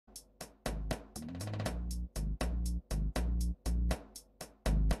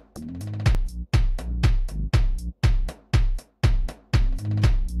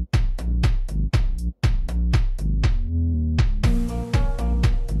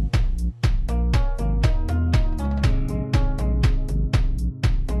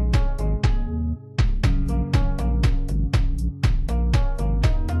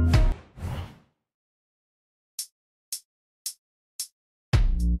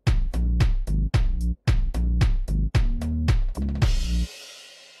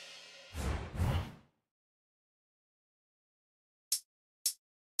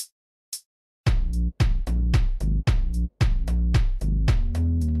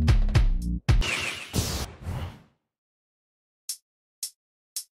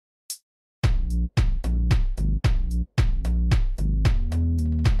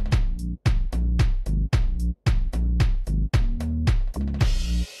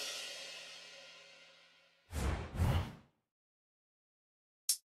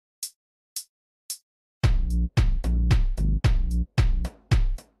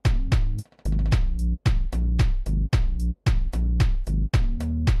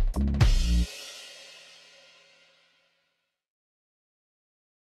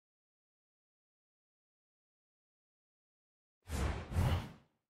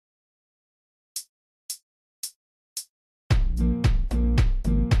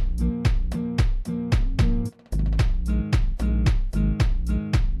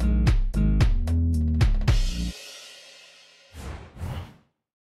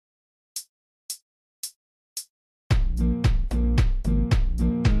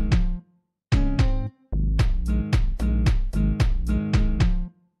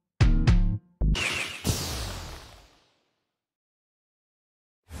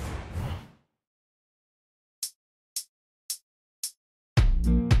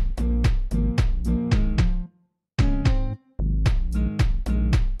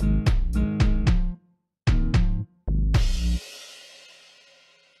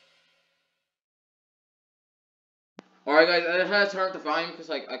Alright guys, I had to turn up the volume because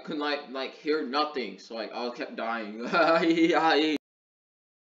like I couldn't like hear nothing, so like I kept dying.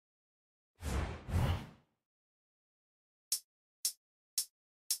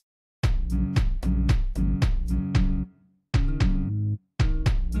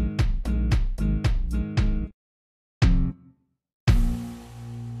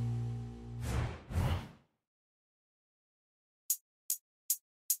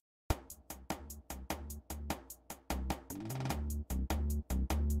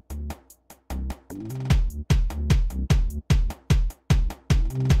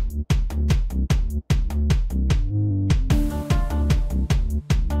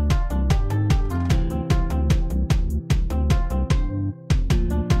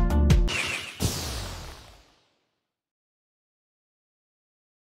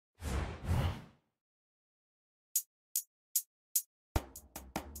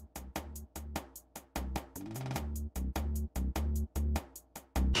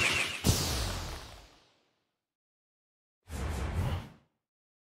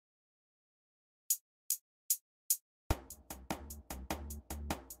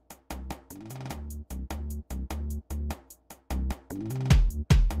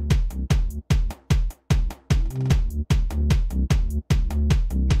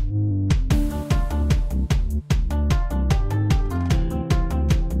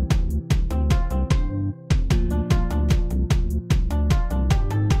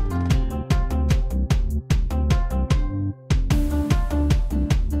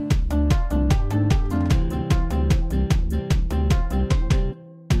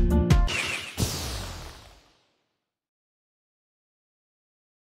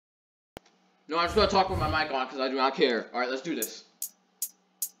 No, I'm just gonna talk with my mic on because I do not care. Alright, let's do this.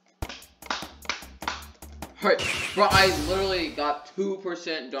 Alright, bro, I literally got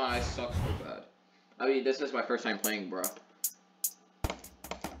 2% done. I suck so bad. I mean, this is my first time playing, bro.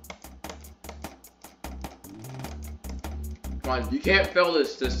 Come on, you can't fail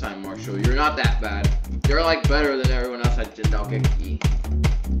this time, Marshall. You're not that bad. You're like better than everyone else at Jindalgeki.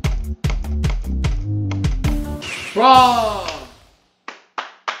 Bro!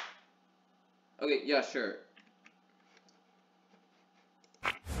 Okay, yeah, sure.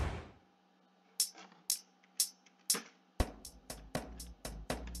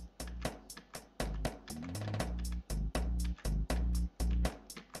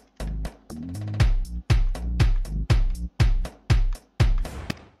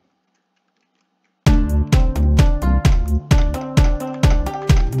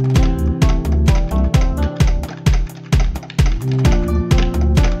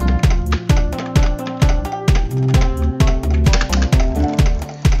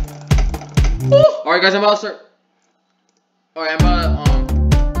 Alright guys, I'm about to start. Alright,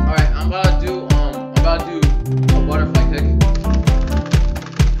 I'm about to do a butterfly kick.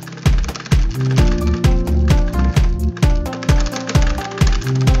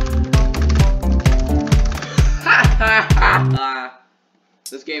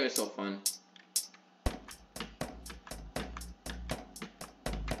 This game is so fun.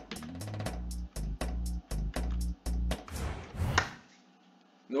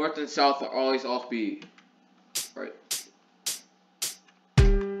 North and south are always off beat. Right.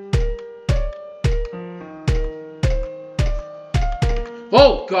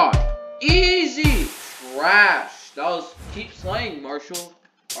 Oh god! Easy! Trash! That was keep slaying, Marshall.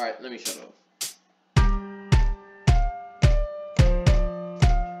 Alright, let me shut up.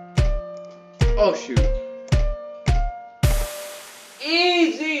 Oh shoot.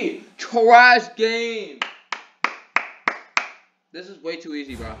 Easy! Trash game! This is way too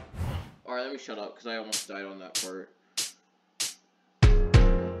easy, bro. Alright, let me shut up, because I almost died on that part.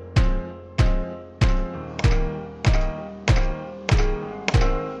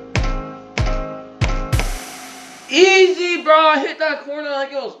 Easy, bro! I hit that corner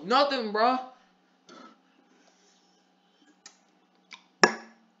like it was nothing, bro.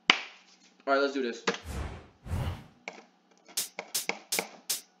 Alright, let's do this.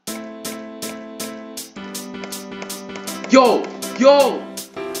 Yo! Yo!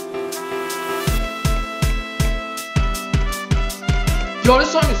 Yo,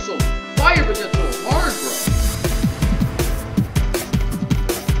 this song is so fire, but that's so hard, bro.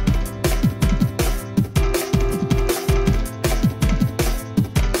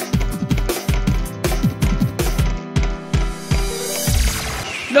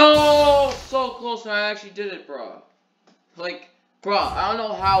 No! So close, and I actually did it, bro. Like, bro, I don't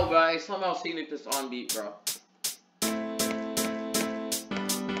know how, but I somehow seen it this on beat, bro.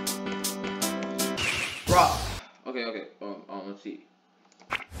 Bro. Okay. Let's see.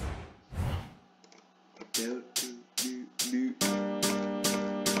 Okay,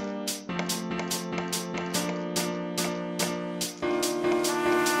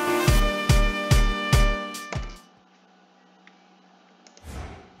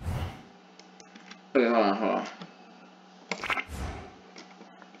 hold on.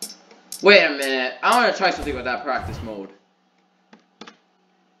 Wait a minute. I want to try something with that practice mode.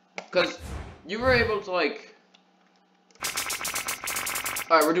 Because you were able to, like...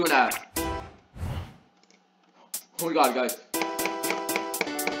 Alright, we're doing that. Oh my god, guys.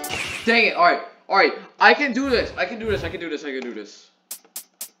 Dang it. Alright. I can do this. I can do this.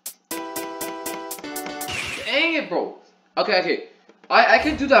 Dang it, bro. Okay. I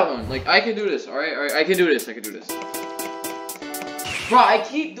can do that one. Like, I can do this. Alright. I can do this. Bro, I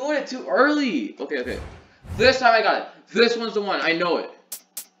keep doing it too early. Okay. This time I got it. This one's the one. I know it.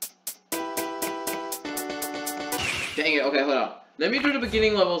 Dang it. Okay, hold on. Let me do the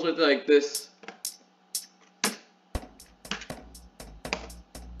beginning levels with, like, this.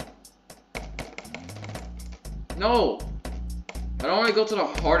 No. I don't want to go to the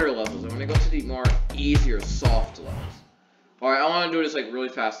harder levels. I want to go to the more easier, soft levels. Alright, I want to do this, like, really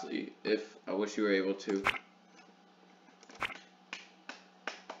fastly. If I wish you were able to.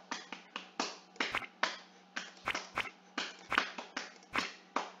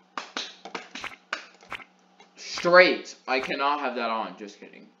 Straight. I cannot have that on. Just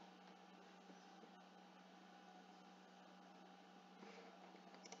kidding.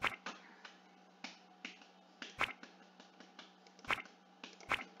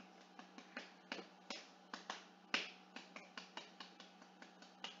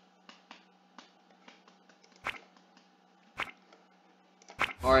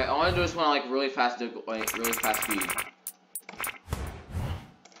 Alright, I want to do this one like really fast speed.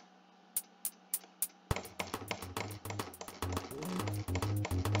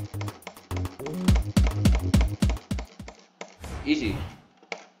 Easy.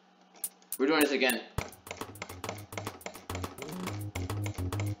 We're doing this again.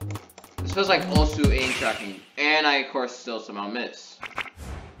 This feels like also aim tracking. And I, of course, still somehow miss.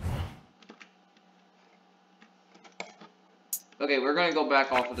 Okay, we're gonna go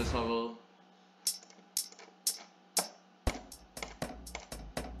back off of this level.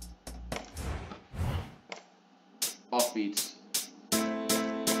 Off beats.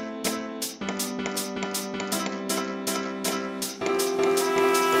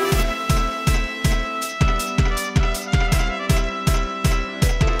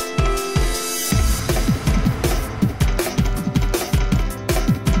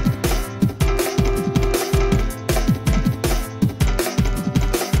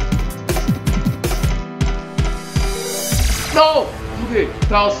 No! Okay,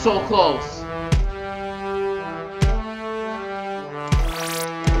 that was so close.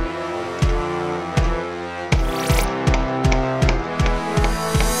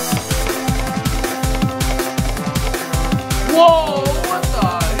 Whoa! What the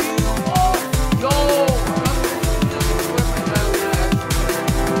hell? Yo!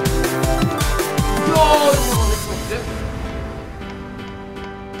 Yo! This one looks so different.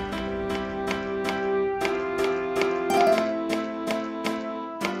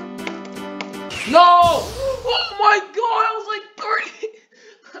 No! Oh my god, I was like 30!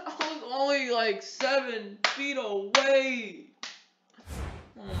 I was only like 7 feet away!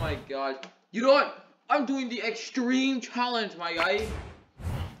 Oh my god. You know what? I'm doing the extreme challenge, my guy.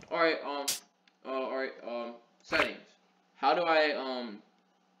 Alright, settings. How do I,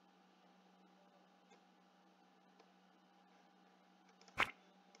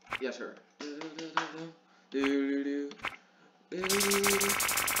 Yes, sir.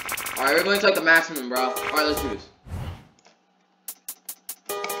 Alright, we're going to like the maximum, bro. Alright, let's do this.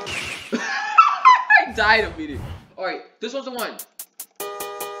 I died immediately. Alright, this one's the one.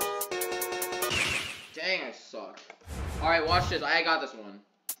 Dang, I suck. Alright, watch this. I got this one.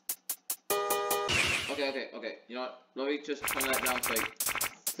 Okay. You know what? Let me just turn that down to like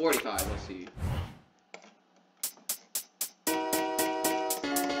 45. Let's see.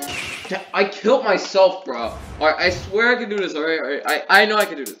 I killed myself, bro. Alright, I swear I can do this, alright? I know I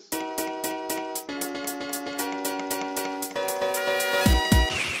can do this.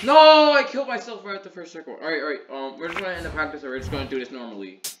 No, I killed myself right at the first circle. Alright, we're just gonna end the practice, or we're just gonna do this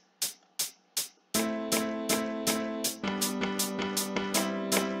normally.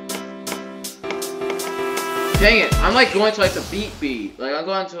 Dang it, I'm like going to like the beat. Like I'm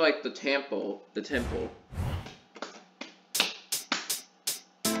going to like the tempo.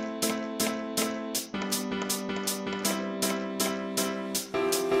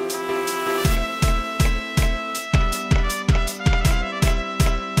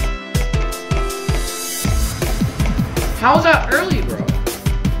 How is that early, bro?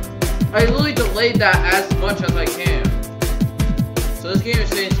 I literally delayed that as much as I can. So this game is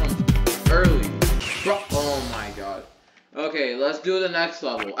saying some early. Bro, oh my god. Okay, let's do the next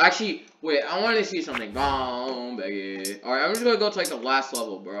level. Actually, wait, I want to see something. Boom, baby. Alright, I'm just gonna go to like the last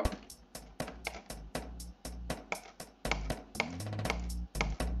level, bro.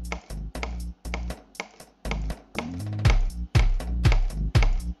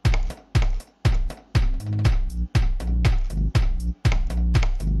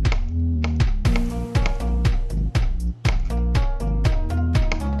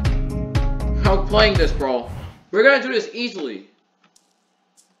 I'm playing this, bro. We're gonna do this easily.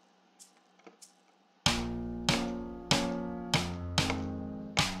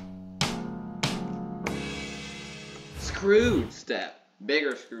 Screwed step.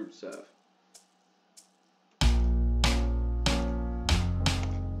 Bigger screwed step.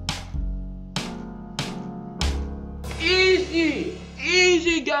 Easy!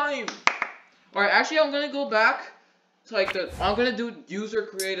 Easy game! Alright, actually I'm gonna go back to like I'm gonna do user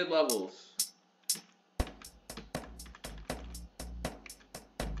created levels.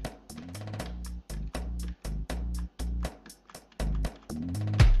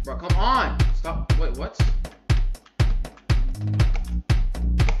 Bro, come on! Stop. Wait, what?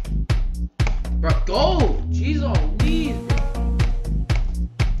 Bro, go! Jeez, please.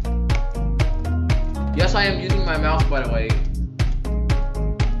 Yes, I am using my mouse, by the way.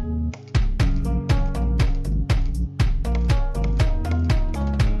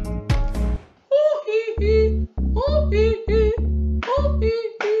 Oh, hee hee. Oh, hee hee. Oh,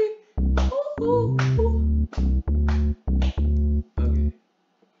 hee hee. Oh, oh, oh. Okay.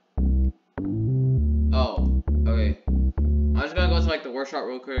 Oh, okay. I'm just gonna go to like the workshop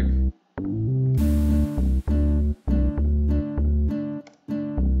real quick.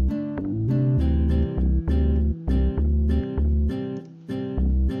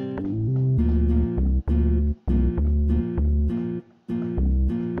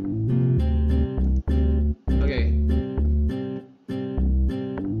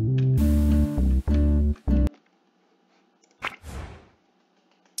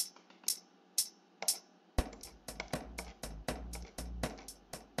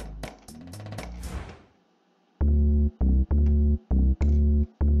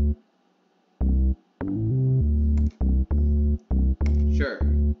 Sure.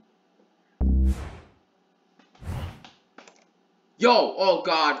 Yo, oh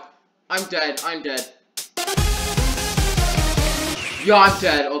god. I'm dead, I'm dead. Yo, I'm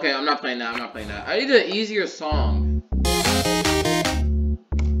dead. Okay, I'm not playing that, I'm not playing that. I need an easier song.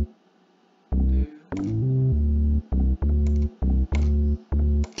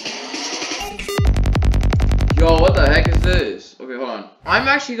 Yo, what the heck is this? Okay, hold on. I'm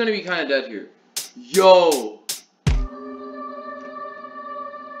actually gonna be kinda dead here. Yo!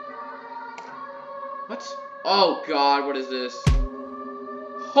 What? Oh god, what is this?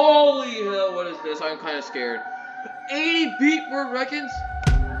 Holy hell, what is this? I'm kinda scared. 80 beat word reckons?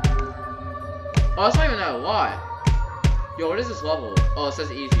 Oh, that's not even that a lot. Yo, what is this level? Oh, it says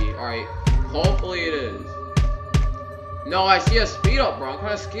easy. Alright. Hopefully it is. No, I see a speed up, bro. I'm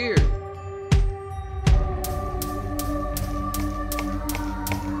kinda scared.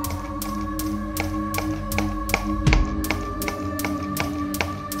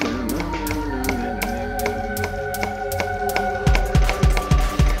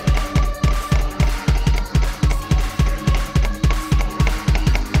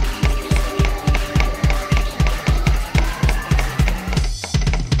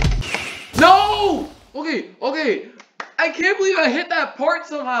 Okay, I can't believe I hit that part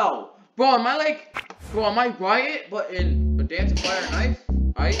somehow. Bro, am I Riot, but in a Dance of Fire and Knife?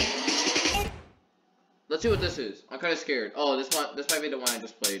 Right? Let's see what this is. I'm kind of scared. Oh, this might be the one I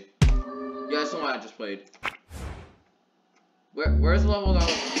just played. Yeah, that's the one I just played. Where's the level that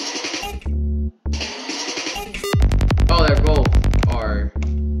was? Oh, they're both are.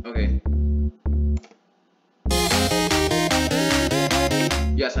 Okay.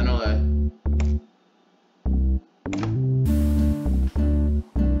 Yes, I know that.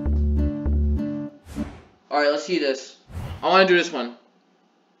 Alright, let's see this. I want to do this one.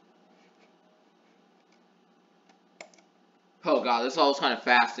 Oh god, this level's kind of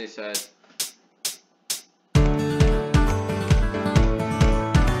fast, they said.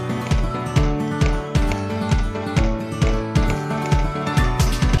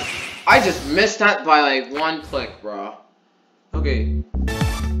 I just missed that by like one click, bro. Okay.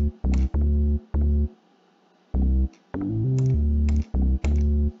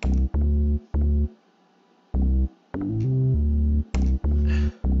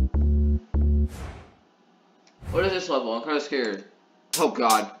 What is this level? I'm kind of scared. Oh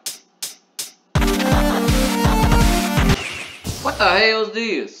god. What the hell is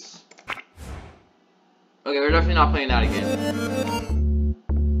this? Okay, we're definitely not playing that again.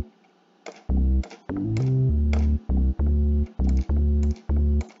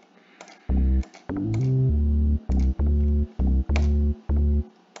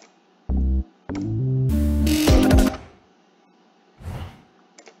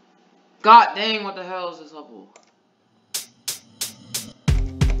 God dang, what the hell is this level?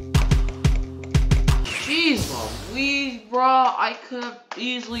 Jeez Louise, bro. I could have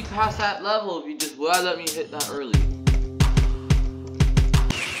easily passed that level if you just would have let me hit that early.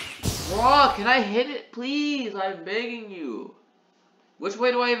 Bro, can I hit it, please? I'm begging you. Which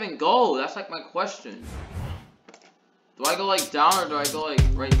way do I even go? That's like my question. Do I go like down or do I go like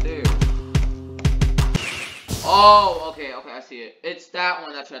right there? Oh, okay, I see it. It's that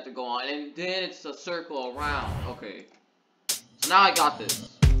one that you have to go on, and then it's a circle around. Okay. So now I got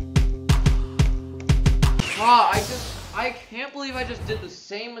this. Wow, I can't believe I just did the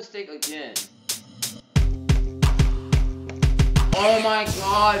same mistake again. Oh my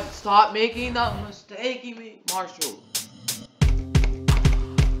god, stop making that mistake, Marshall.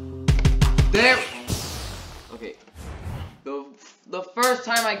 There. Okay. The first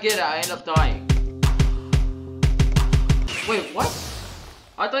time I get it, I end up dying. Wait, what?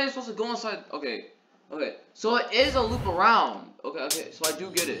 I thought you were supposed to go inside. Okay. So it is a loop around. Okay. So I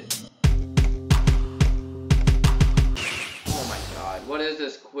do get it. Oh my god. What is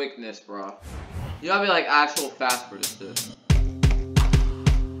this quickness, bro? You gotta be like actual fast for this shit.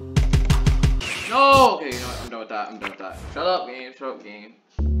 No! Okay, you know what? I'm done with that. Shut up, game.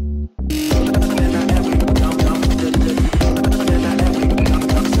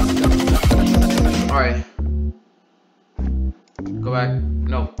 Alright. Go back.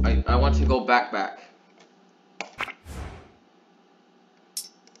 No, I want to go back.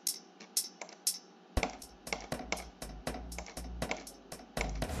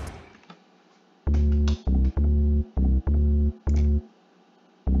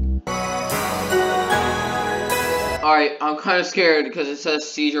 Alright, I'm kind of scared because it says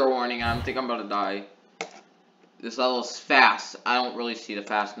seizure warning and I think I'm about to die. This level's fast. I don't really see the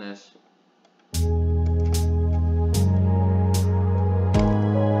fastness.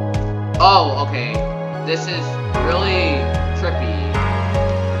 Oh, okay. This is really trippy.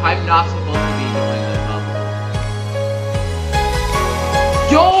 I'm not supposed to be doing this level.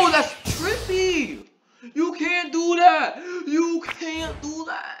 Yo, that's trippy! You can't do that!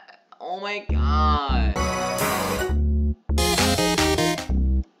 Oh my god.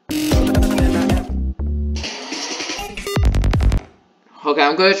 Okay,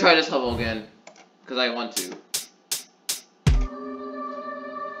 I'm gonna try this level again. Because I want to.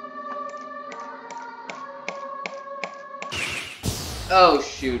 Oh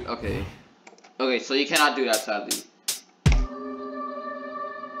shoot, okay. Okay, so you cannot do that, sadly.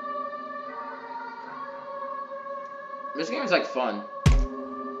 This game is like fun.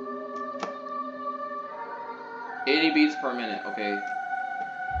 80 beats per minute, okay.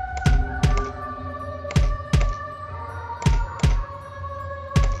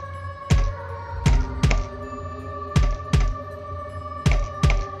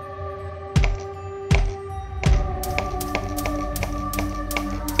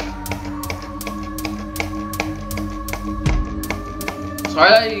 Sorry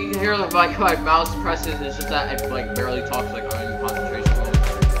that you can hear like my mouse presses, it's just that it like barely talks, like I'm in concentration mode.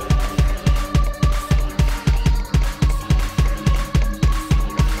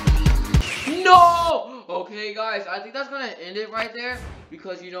 No! Okay guys, I think that's gonna end it right there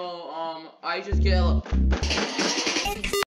because you know, I just get a